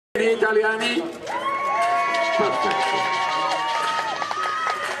Italiani.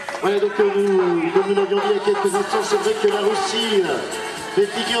 Ouais, donc comme nous l'avions dit il y a quelques instants, c'est vrai que la Russie fait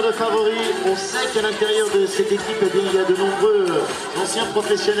figure de favori. On sait qu'à l'intérieur de cette équipe, eh bien, il y a de nombreux anciens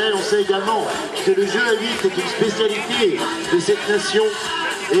professionnels. On sait également que le jeu à 8 est une spécialité de cette nation.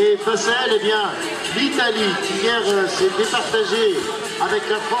 Et face à elle, eh bien, l'Italie qui hier s'est départagée avec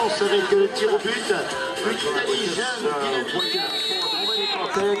la France avec le tir au but. Une Italie jeune, dynamique.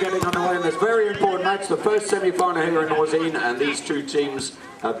 They're getting underway in this very important match, the first semi-final here in Morzine, and these two teams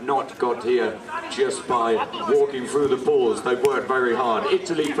have not got here just by walking through the pools. They've worked very hard.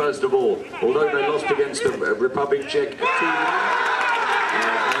 Italy, first of all, although they lost against the Republic Czech 2-1,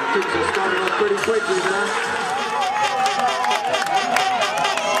 and things are starting off pretty quickly there.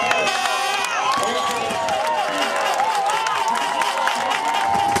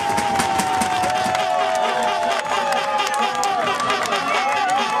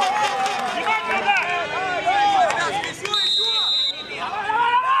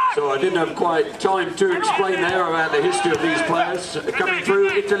 I didn't have quite time to explain there about the history of these players. Coming through,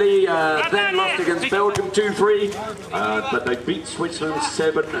 Italy then lost against Belgium 2-3, but they beat Switzerland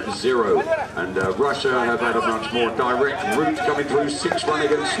 7-0. And Russia have had a much more direct route, coming through 6-1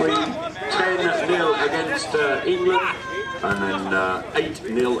 against Sweden, 10-0 against England, and then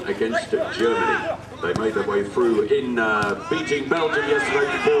 8-0 against Germany. They made their way through in beating Belgium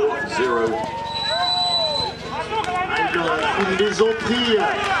yesterday 4-0. Ils les ont pris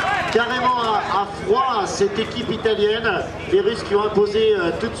carrément à froid, cette équipe italienne. Les Russes qui ont imposé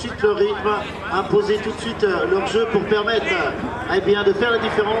tout de suite leur rythme, imposé tout de suite leur jeu pour permettre eh bien, de faire la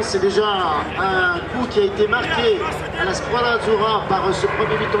différence. C'est déjà un coup qui a été marqué à la Squadra Azzurra par ce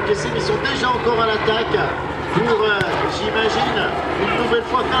premier but encaissé, mais ils sont déjà encore à l'attaque pour, j'imagine, une nouvelle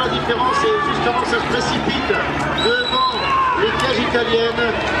fois faire la différence. Et justement, ça se précipite devant les cages italiennes.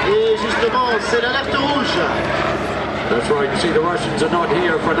 Et justement, c'est l'alerte rouge. That's right, you see the Russians are not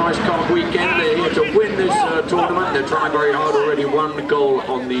here for a nice calm weekend, they're here to win this tournament, they're trying very hard, already one goal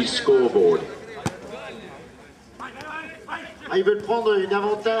on the scoreboard. Ils veulent prendre un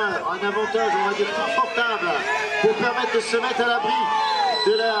avantage, on va dire, confortable pour permettre de se mettre à l'abri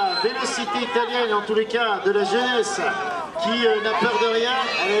de la vélocité italienne, en tous les cas de la jeunesse qui n'a peur de rien,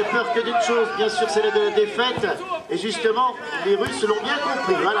 elle n'a peur que d'une chose, bien sûr, c'est la de la défaite. Et justement, les Russes l'ont bien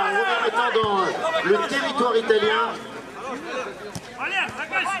compris. Voilà, en remettant dans le territoire italien,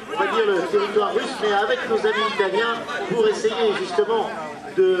 on va dire le territoire russe, mais avec nos amis italiens, pour essayer justement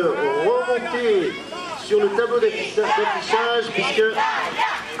de remonter sur le tableau d'affichage, puisque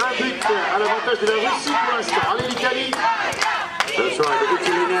un but à l'avantage de la Russie pour l'instant. Allez l'Italie. That's right,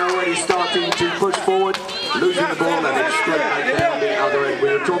 Italy now already starting to push forward, losing the ball and then straight back down the other end. We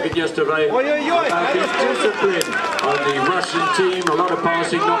were talking yesterday about the discipline of the Russian team, a lot of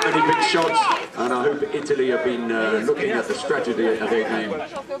passing, not many big shots, and I hope Italy have been looking at the strategy of their game.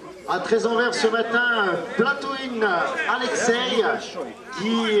 À 13 envers ce matin, Platouine Alexei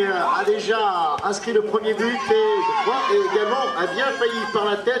qui a déjà inscrit le premier but et également a bien failli par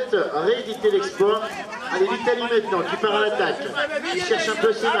la tête rééditer l'exploit. Allez, l'Italie maintenant qui part à l'attaque, qui cherche un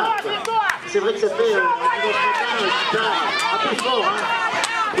peu ses marques. C'est vrai que ça fait un dimanche matin qui part un peu fort. Hein.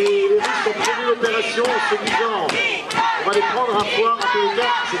 Et les Russes ont prévu l'opération en se disant on va les prendre à froid. En tous les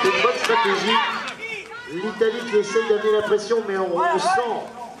cas, c'était une bonne stratégie. L'Italie qui essaye d'amener la pression, mais on sent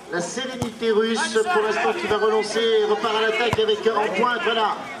la sérénité russe pour l'instant qui va relancer et repart à l'attaque avec en pointe.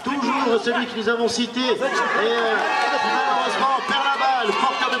 Voilà, toujours celui que nous avons cité. Et malheureusement perd la balle,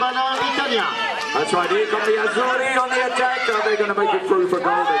 porteur de ballon italien. That's right, here come the Azzurri on the attack. Are they going to make it through for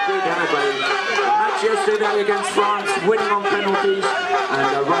goal? They did have a match yesterday against France, winning on penalties,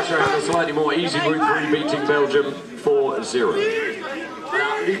 and Russia had a slightly more easy route through beating Belgium 4-0.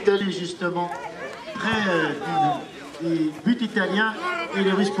 L'Italie justement près des buts italiens et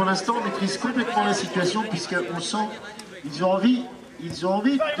les Russes pour l'instant maîtrisent complètement la situation puisqu'on sent qu'ils ont envie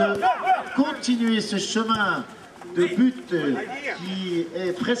de continuer ce chemin de but qui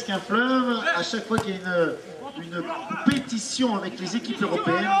est presque un fleuve. À chaque fois qu'il y a une compétition avec les équipes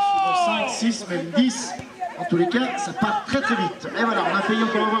européennes, souvent 5, 6, même 10, en tous les cas, ça part très très vite. Et voilà, on a failli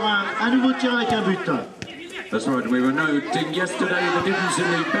encore avoir un nouveau tir avec un but. That's right, we were noting yesterday the difference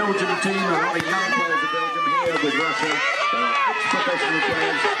in the Belgian team, a lot of young players of Belgium here with Russia. Ex-professional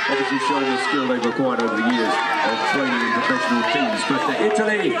players, obviously showing the skill they've acquired over the years of training in professional teams. But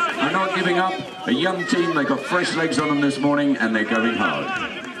Italy are not giving up. A young team, they've got fresh legs on them this morning and they're going hard.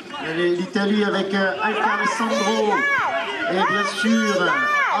 L'Italie avec Alessandro et bien sûr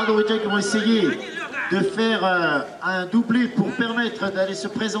Andorita qui vont essayer de faire un doublé pour permettre d'aller se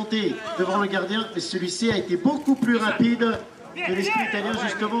présenter devant le gardien. Mais celui-ci a été beaucoup plus rapide que l'esprit italien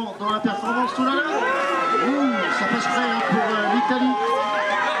justement dans la performance. Tout là, ça passe près hein, pour l'Italie.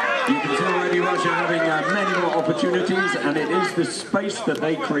 You can see already Russia having many more opportunities, and it is the space that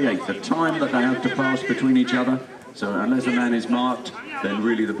they create, the time that they have to pass between each other. So unless a man is marked, then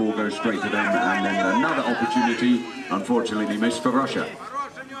really the ball goes straight to them, and then another opportunity, unfortunately missed for Russia.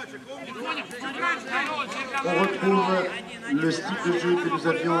 On retrouve le style de jeu que nous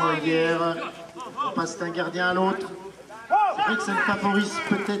avions hier. On passe d'un gardien à l'autre. C'est vrai que ça ne favorise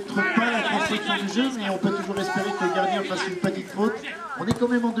peut-être pas la construction du jeu, mais on peut toujours espérer que le gardien fasse une petite faute. On est quand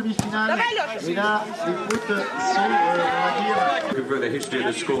même en demi-finale, et là, les fautes sont, on va dire... Looking for the history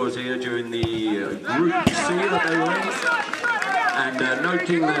of the scores here during the Group C that they were in, and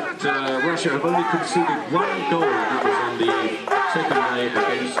noting that Russia have only conceded one goal, and that was on the second day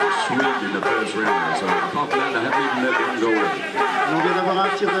against Sweden in the first round. So apart from that, they haven't even let one goal in. On vient d'avoir un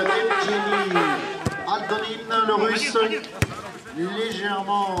tir de Evgeny Aldonin, le russe,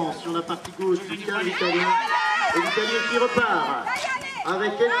 légèrement sur la partie gauche du 15 italien. Et l'Italien qui repart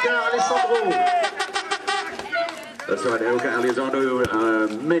avec Elka Alessandro. That's right, Elka Alessandro,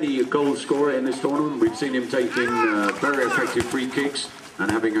 many goal scorer in this tournament. We've seen him taking very effective free kicks and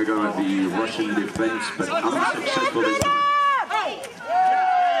having a go at the Russian defense, but unsuccessful this time.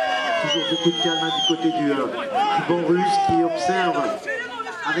 Toujours beaucoup de calme hein, du côté du banc russe qui observe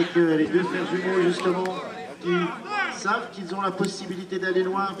avec les deux frères jumeaux justement qui savent qu'ils ont la possibilité d'aller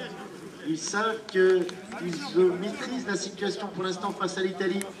loin. Ils savent qu'ils maîtrisent la situation pour l'instant face à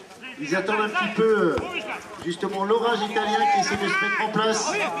l'Italie. Ils attendent un petit peu justement l'orage italien qui essaie de se mettre en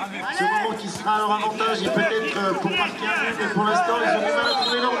place. Ce moment qui sera à leur avantage et peut-être pour marquer un but, mais pour l'instant ils ont du mal à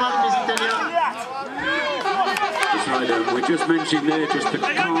trouver leur marque les Italiens. That's right, we just mentioned there just the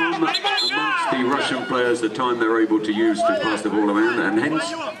calm amongst the Russian players, the time they're able to use to pass the ball around, and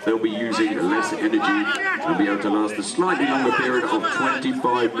hence they'll be using less energy and be able to last a slightly longer period of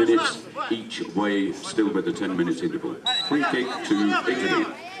 25 minutes each way, still with the 10 minutes interval. Free kick to Italy.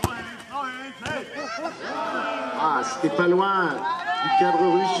 Ah, c'était pas loin du cadre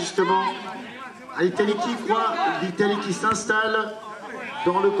russe justement. L'Italie qui croit, l'Italie qui s'installe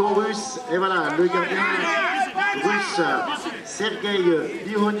dans le camp russe. Et voilà, le gardien russe, Sergei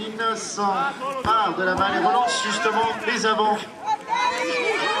Lihonin, s'empare de la balle et relance justement les avants.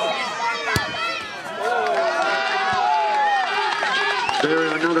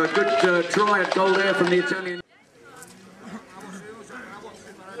 There, another good try at goal there from the Italian.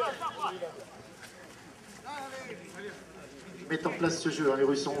 Mettent en place ce jeu, hein, les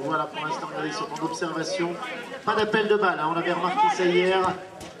Russes. On voit là pour l'instant, ils sont en observation. Pas d'appel de balle, hein, on avait remarqué ça hier.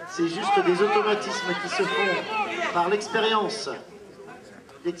 C'est juste des automatismes qui se font par l'expérience.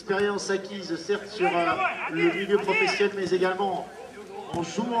 L'expérience acquise, certes, sur le milieu professionnel, mais également en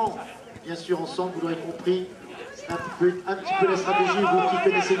jouant, bien sûr, ensemble, vous l'aurez compris. C'est un petit peu la stratégie, vous qui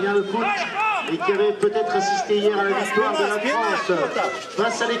connaissez bien le foot et qui avez peut-être assisté hier à la victoire de la France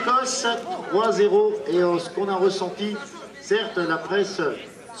face à l'Écosse, 3-0. Et ce qu'on a ressenti, certes, la presse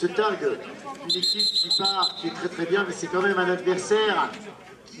se targue d'une équipe qui part, qui est très très bien, mais c'est quand même un adversaire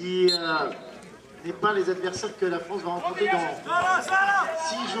qui n'est pas les adversaires que la France va rencontrer dans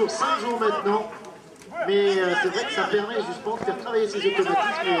 6 jours, 5 jours maintenant. Mais c'est vrai que ça permet justement de faire travailler ces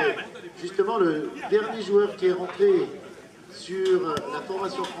automatismes. Et justement, le dernier joueur qui est rentré sur la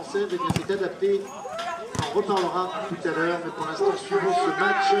formation française s'est adapté. On en reparlera tout à l'heure, mais pour l'instant, suivons ce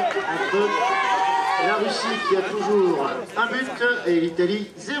match entre la Russie qui a toujours un but et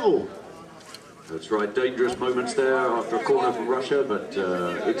l'Italie 0. That's right, dangerous moments there after a corner from Russia, but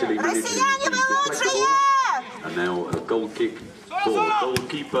Italy managing to deflect the ball. And now a goal kick for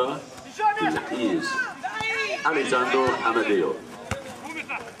goalkeeper, who is Alessandro Amadeo.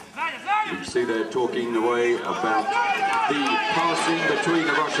 You see they're talking away about the passing between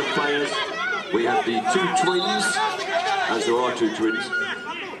the Russian players. We have the two twins, as there are two twins,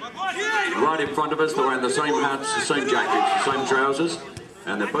 right in front of us. They're wearing the same hats, the same jackets, the same trousers.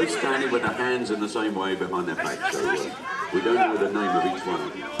 And they're both standing with their hands in the same way behind their back, so we don't know the name of each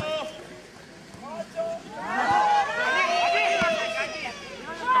one.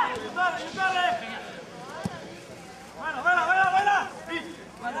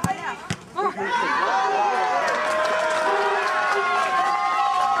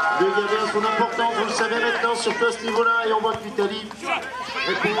 Deux gardiens sont importants, vous le savez maintenant, surtout à ce niveau-là, et on voit que l'Italie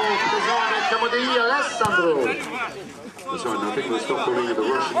répond présent avec Amodei Alessandro. That's right, and I think we'll stop calling it the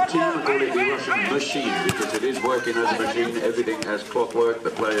Russian team and call it the Russian machine, because it is working as a machine. Everything has clockwork. The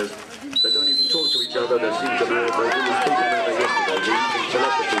players, they don't even talk to each other. They seem to know, they were speaking about that yesterday, they're using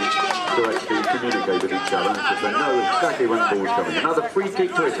telepathy to actually communicate with each other, because they know exactly when the ball's coming. Another free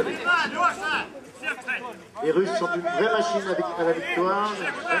kick to Italy. Les Russes sont une vraie machine à la victoire, une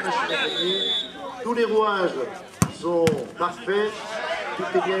vraie machine à gagner. Tous les rouages sont parfaits, tout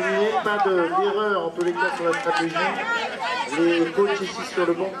est bien lié, pas d'erreur en tous les cas sur la stratégie. Les coachs ici sur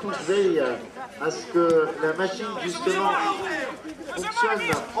le banc tous veillent à ce que la machine justement fonctionne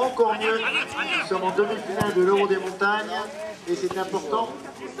encore mieux. Nous sommes en demi-finale de l'Euro des montagnes et c'est important.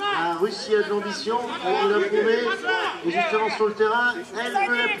 La Russie a de l'ambition, elle veut la prouver et justement sur le terrain, elle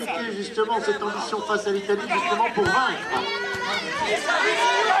veut appliquer justement cette ambition face à l'Italie justement pour vaincre.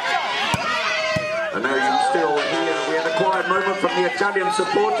 And now you can still hear, we had a quiet moment from the Italian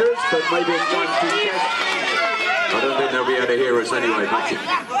supporters, but maybe it's time to guess. I don't think they'll be able to hear us anyway, but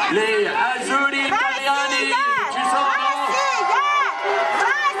Les Azzurri Italiani, ci sono?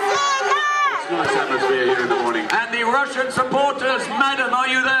 It's a nice atmosphere here in the morning. And the Russian supporters, madam, are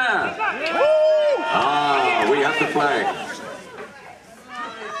you there? Ah, we have the flag.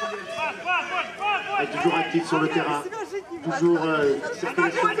 Elle est toujours active sur le terrain, toujours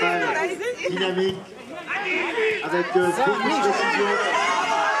circulation de balle, dynamique, avec beaucoup de précision.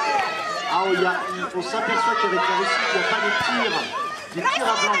 Ah, on s'aperçoit qu'avec la Russie, il n'y a pas des tirs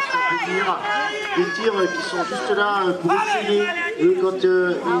à blanc, si on peut dire, des tirs qui sont juste là pour essayer. Et quand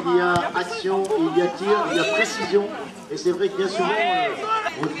il y a action, il y a tir, il y a précision. Et c'est vrai que bien souvent,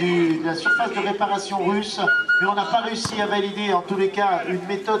 de la surface de réparation russe, mais on n'a pas réussi à valider en tous les cas une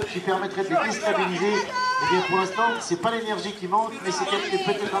méthode qui permettrait de les déstabiliser. Et bien pour l'instant, c'est pas l'énergie qui manque, mais c'est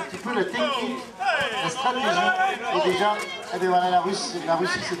peut-être un petit peu la technique, la stratégie. Et déjà, eh bien voilà, la Russie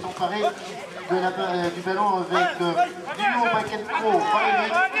s'est emparée du ballon avec Dino Bakenko.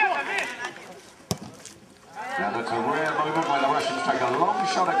 Now that's a rare moment where the Russians take a long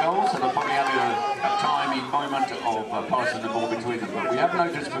shot at goal, so they're probably having a timing moment of passing the ball between them. But we have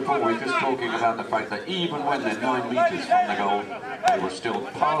noticed before, we're just talking about the fact that even when they're 9 metres from the goal, they will still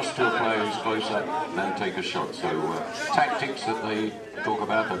pass to a player who's closer and then take a shot. So tactics that they talk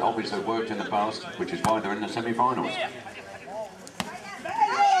about that obviously have worked in the past, which is why they're in the semi-finals.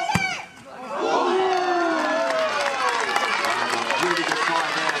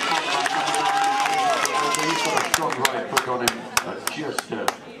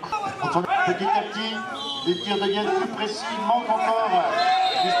 Petit à petit, les tirs deviennent plus précis, il manque encore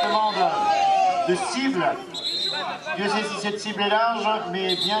justement de cible. Dieu sait si cette cible est large,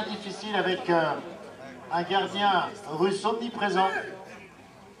 mais bien difficile avec un gardien russe omniprésent.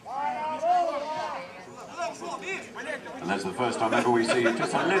 And that's the first time ever we see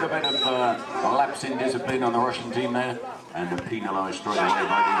just a little bit of a lapse in discipline on the Russian team there, and penalised straight away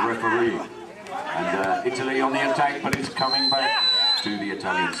by the referee. And Italy on the attack, but it's coming back to the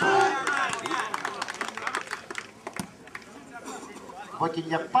Italian side. Je crois qu'il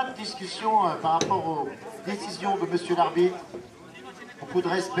n'y a pas de discussion par rapport aux décisions de monsieur l'arbitre. Beaucoup de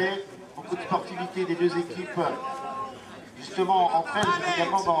respect, beaucoup de sportivité des deux équipes. Justement, entre elles, c'est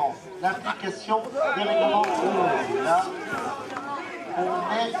également dans l'application des règlements. Là, on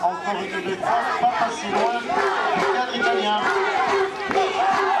est encore une fois pas passé loin du cadre italien.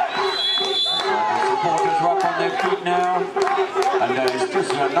 Supporters are up on their feet now, and it's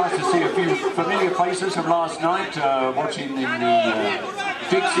just nice to see a few familiar faces from last night, watching in the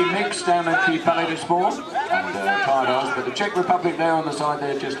Dixie mix down at the Palais des Sports, and tired eyes, but the Czech Republic there on the side,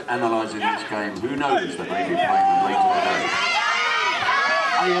 they're just analysing this game. Who knows, they may be playing them later today.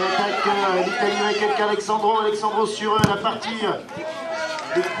 Allez, on attaque l'Italie avec quelqu'un, Alexandro sur la partie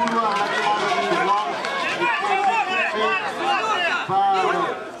des couloirs latéraux droit, par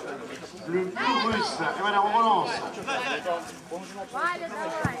le mur russe. Et voilà, on relance.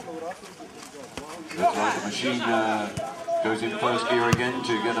 Looks like the machine goes in first gear again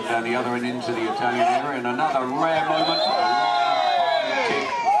to get them down the other end into the Italian area, and another rare moment, a kick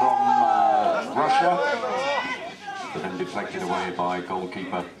from Russia, but then deflected away by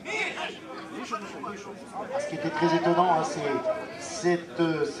goalkeeper. Ce qui était très étonnant, hein, c'est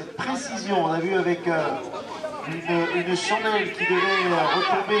cette précision. On a vu avec une chandelle qui devait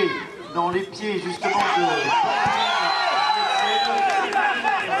retomber dans les pieds justement de...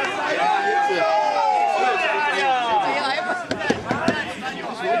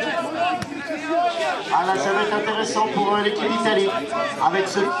 Ah là, ça va être intéressant pour l'équipe d'Italie, avec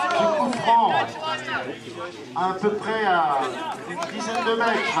ce coup franc à peu près à une dizaine de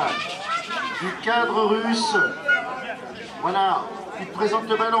mètres du cadre russe. Voilà, il présente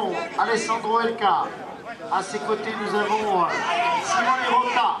le ballon, Alessandro Elka. À ses côtés, nous avons Simone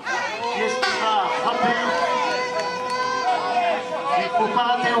Rota, qui est ce qui va frapper. Il ne faut pas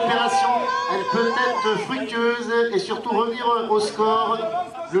rater l'opération, elle peut être fructueuse et surtout revenir au score.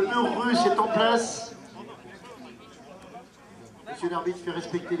 Le mur russe est en place. Monsieur l'arbitre fait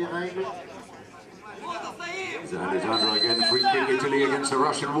respecter les règles. As Alessandro again, free kick Italy against the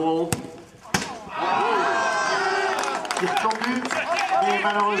Russian wall. Tir tendu, mais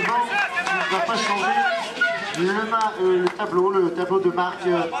malheureusement, il ne va pas changer le tableau de marque,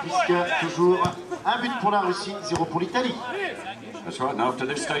 puisque toujours un but pour la Russie, 0 pour l'Italie. That's right, and after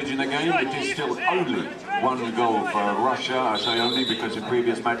this stage in the game, it is still only 1 goal for Russia. I say only because in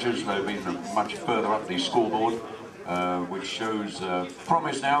previous matches they've been much further up the scoreboard, which shows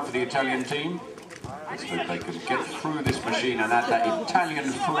promise now for the Italian team. Let's hope they can get through this machine and add that Italian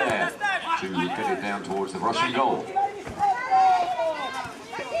flair to get it down towards the Russian goal.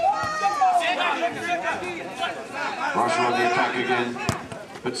 Russia on the attack again.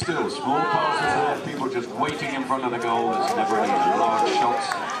 But still, small passes there, people just waiting in front of the goal. There's never any large shots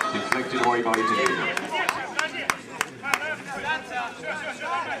deflected away by Italy.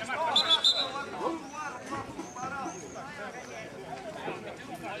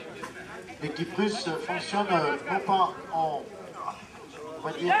 L'équipe russe fonctionne non pas en, on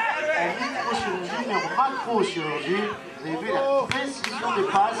va dire, en microchirurgie, mais en macrochirurgie. Vous avez vu la précision des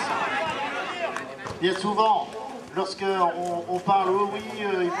passes. Bien souvent, lorsqu'on parle, oh oui,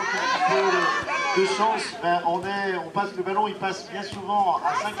 il faut un petit peu de chance, ben on passe le ballon, il passe bien souvent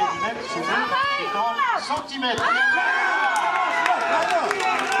à 5 à 10 mètres, chez eux, c'est en centimètres.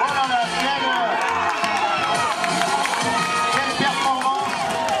 Oh là là, quelle performance!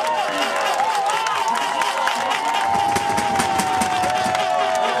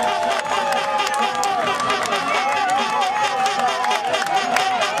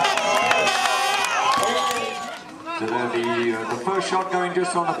 So the first shot going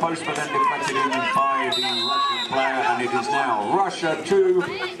just on the post, but then deflected in by the Russian player, and it is now Russia 2,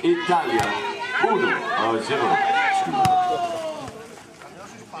 Italia 0.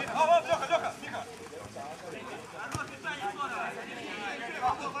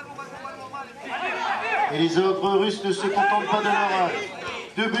 Et les ogres russes ne se contentent pas de leurs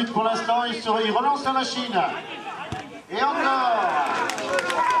 2 buts pour l'instant, ils relancent la machine. Et encore!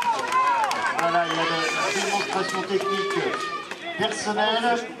 Voilà, il y a une démonstration technique personnelle,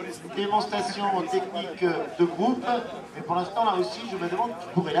 une démonstration technique de groupe, mais pour l'instant la Russie, je me demande qui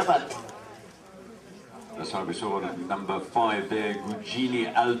pourrait la battre. That's how we saw number 5 there, Gugini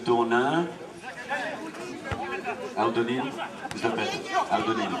Aldonin. Aldonin? Is that better?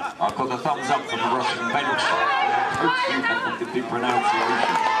 Aldonin. I've got the thumbs up from the Russian bench. The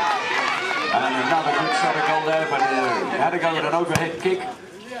pronunciation. And another good shot of goal there, but he had to go with an overhead kick.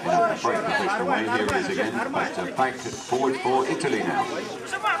 Break the fist away, here it is again, but back forward for Italy now.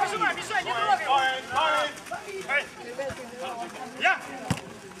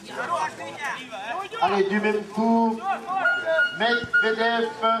 Allez, du même coup, Medvedev,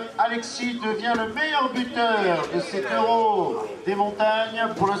 Alexis devient le meilleur buteur de cet Euro des montagnes.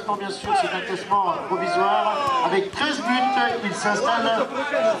 Pour l'instant, bien sûr, c'est un classement provisoire. Avec 13 buts, il s'installe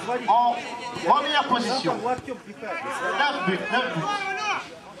en première position. 9 buts.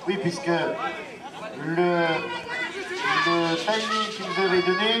 Oui, puisque le timing qu'il nous avait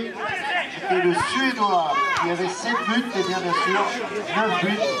donné, c'était le Suédois qui avait 7 buts, et bien sûr 9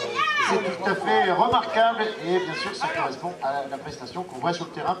 buts. C'est tout à fait remarquable et bien sûr ça correspond à la prestation qu'on voit sur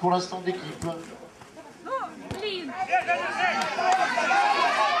le terrain pour l'instant d'équipe. So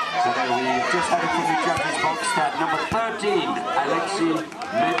there we just had it from the judges box that number 13, Alexei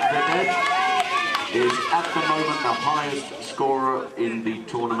Medvedev, is at the moment the highest scorer in the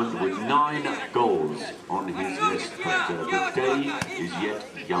tournament with 9 goals on his list, but the day is yet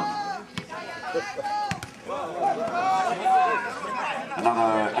young.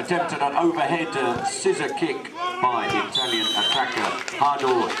 Another attempt at an overhead scissor kick by Italian attacker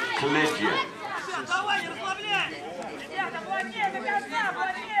Hardor Kledje.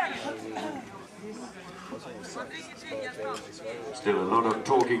 Still a lot of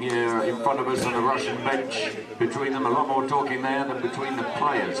talking here in front of us on the Russian bench. Between them, a lot more talking there than between the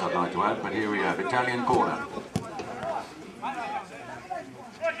players, I'd like to add, but here we have Italian corner.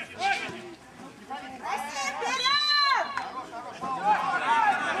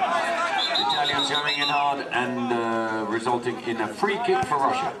 Italians coming in hard and resulting in a free kick for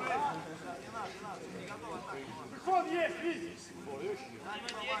Russia.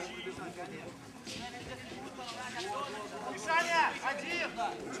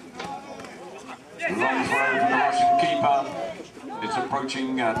 Long throw from the Russian keeper. It's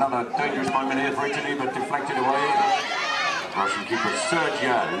approaching another dangerous moment here for Italy, but deflected away. Russian keeper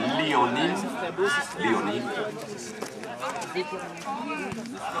Sergei Leonin.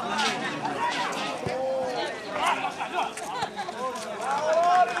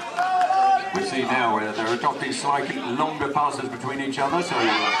 We see now where they're adopting slightly longer passes between each other, so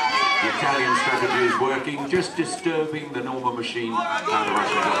The Italian strategy is working, just disturbing the normal machine how the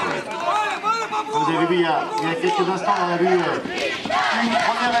Russians operate. Vous avez vu, il y a quelques instants, on a vu une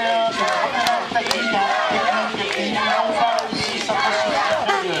première erreur tactique, technique, et ils n'ont pas réussi sa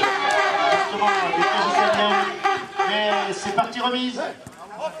possibilité justement des Italiens. Mais c'est parti remise.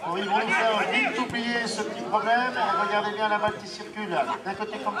 Bon, ils vont nous faire vite oublier ce petit problème. Et regardez bien la balle qui circule d'un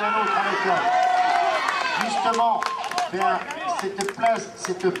côté comme d'un autre avec justement cette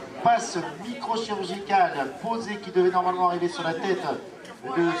passe microchirurgicale posée qui devait normalement arriver sur la tête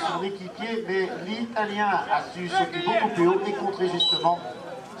de son équipier, mais l'Italien a su sauter beaucoup plus haut et contrer justement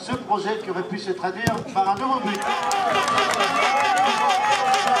ce projet qui aurait pu se traduire par un nouveau but.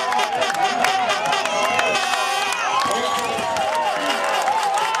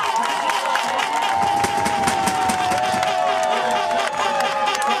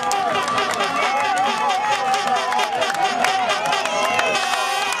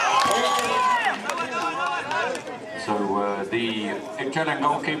 The Italian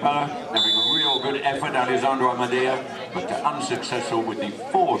goalkeeper having a real good effort, Alessandro Amadea, but unsuccessful with the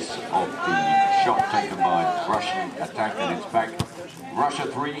force of the shot taken by Russian attack, and it's back. Russia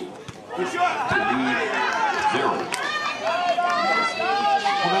 3, Italy 0.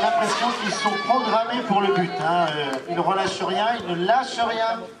 On a l'impression qu'ils sont programmés pour le but. Hein. Ils ne relâchent rien, ils ne lâchent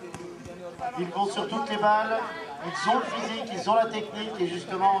rien. Ils vont sur toutes les balles. Ils ont le physique, ils ont la technique, et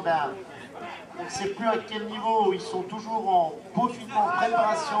justement, on ne sait plus à quel niveau, ils sont toujours en peaufinement, en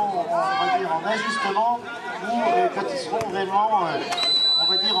préparation, on va dire en ajustement, ou quand ils seront vraiment, on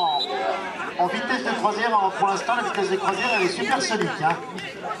va dire en vitesse de croisière. Pour l'instant, la vitesse de croisière, elle est supersonique. Hein.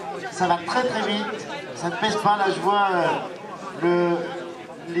 Ça va très très vite, ça ne pèse pas. Là, je vois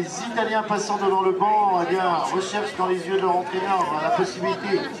les Italiens passant devant le banc, recherchent dans les yeux de leur entraîneur la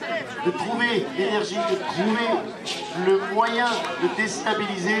possibilité de trouver l'énergie, de trouver le moyen de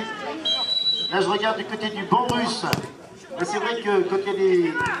déstabiliser. Là, je regarde du côté du banc russe. C'est vrai que quand il y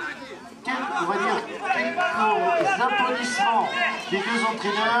a quelques applaudissements des deux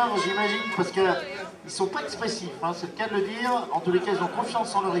entraîneurs, j'imagine, parce qu'ils ne sont pas expressifs, hein, c'est le cas de le dire. En tous les cas, ils ont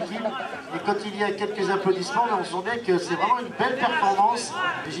confiance en leur équipe. Et quand il y a quelques applaudissements, on sent bien que c'est vraiment une belle performance.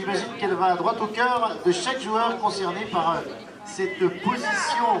 Et j'imagine qu'elle va droit au cœur de chaque joueur concerné par cette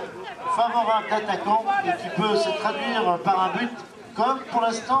position favorable d'attaquant et qui peut se traduire par un but. Comme pour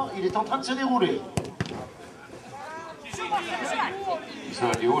l'instant, il est en train de se dérouler.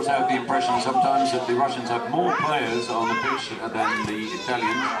 So you also have the impression sometimes that the Russians have more players on the pitch than the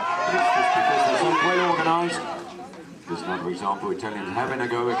Italians. But it's just because they're so well organised. There's another example, Italians having a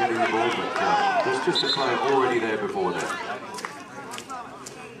go at getting the ball, but there's just a player already there before them.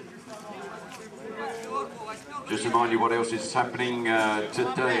 Just remind you what else is happening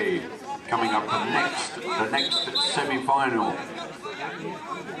today. Coming up the next semi-final,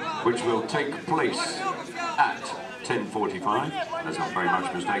 which will take place at 10:45, unless I'm very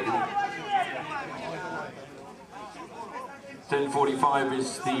much mistaken. 10:45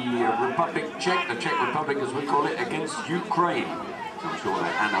 is the the Czech Republic as we call it, against Ukraine. I'm sure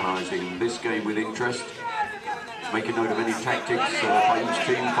they're analysing this game with interest, making note of any tactics by each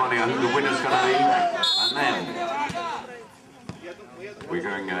team, finding out who the winner's going to be, and then we're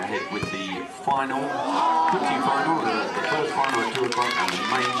going ahead with the final, final, the first final at 2 o'clock and the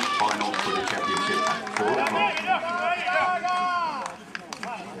main final for the championship at 4 o'clock.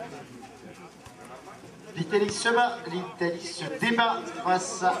 L'Italie se débat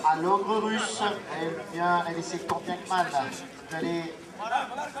face à l'ogre russe. Elle essaie tant bien que mal d'aller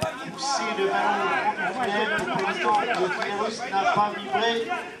pousser le ballon au fond du filet. Pour l'instant, le filet russe n'a pas vibré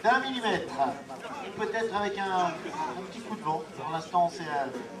d'1 millimètre. Peut-être avec un petit coup de vent. Pour l'instant, c'est un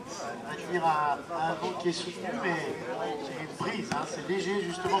vent qui est soutenu, mais c'est une brise. Hein. C'est léger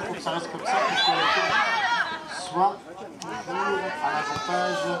justement pour que ça reste comme ça, pour que le temps soit toujours à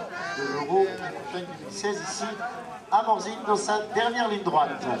l'avantage de l'Euro 2016 ici à Morzine dans sa dernière ligne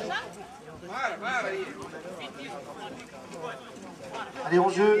droite. Allez, en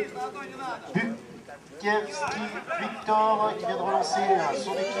jeu, Bergdorf-EM Victor qui vient de relancer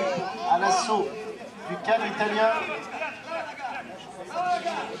son équipe à l'assaut du cadre italien.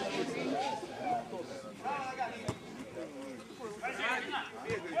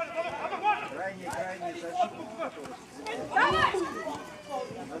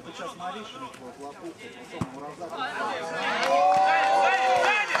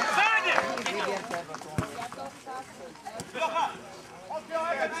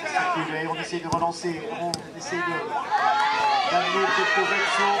 On essaie de relancer, on essaie d'amener quelques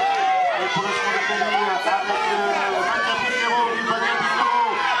actions pour le sport d'Italie avec le